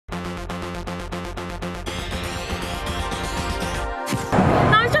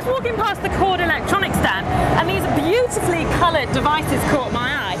walking past the Chord electronics stand, and these beautifully coloured devices caught my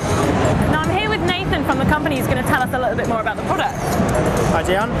eye. Now I'm here with Nathan from the company who's going to tell us a little bit more about the product. Hi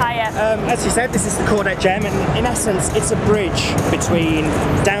Dion. Hiya. As you said, this is the Chord Gem, and in essence it's a bridge between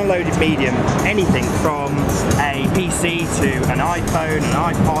downloaded medium, anything from a PC to an iPhone,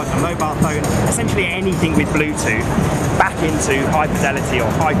 an iPod, a mobile phone, essentially anything with Bluetooth, back into high fidelity or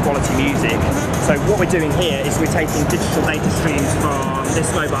high quality music. So what we're doing here is we're taking digital data streams from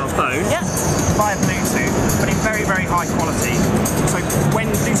this mobile phone via Bluetooth, but in very, very high quality. So when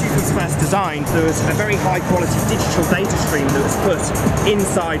Bluetooth was first designed, there was a very high quality digital data stream that was put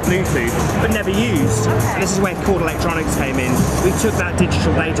inside Bluetooth, but never used. And this is where Chord Electronics came in. We took that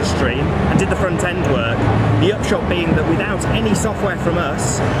digital data stream and did the front end work. The upshot being that without any software from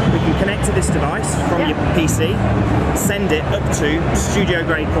us, we can connect to this device from your PC, send it up to studio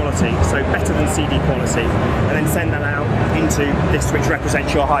grade quality, so better than CD quality, and then send that out into this which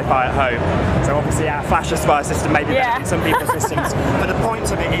represents your hi-fi at home. So obviously our Flash Aspire system may be better than some people's systems, but the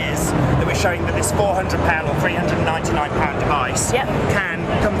point of it is that we're showing that this £400 or £399 device can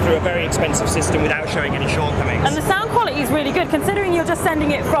come through a very expensive system without showing any shortcomings. And the sound quality is really good, considering you're just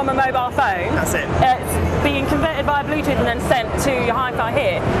sending it from a mobile phone. That's it. It's being converted via Bluetooth and then sent to your hi-fi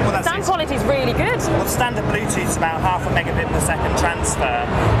here. Well, the sound quality is really good. Well, standard Bluetooth is about half a megabit per second transfer,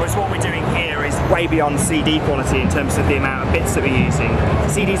 whereas what we're doing here is way beyond CD quality in terms of the amount of bits that we're using.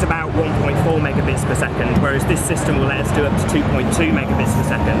 CD is about 1.4 megabits per second, whereas this system will let us do up to 2.2 megabits per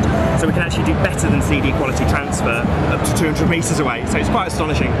second. So we can actually do better than CD quality transfer up to 200 meters away. So it's quite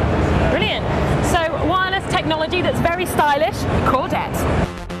astonishing. Brilliant. So wireless technology that's very stylish, Chord.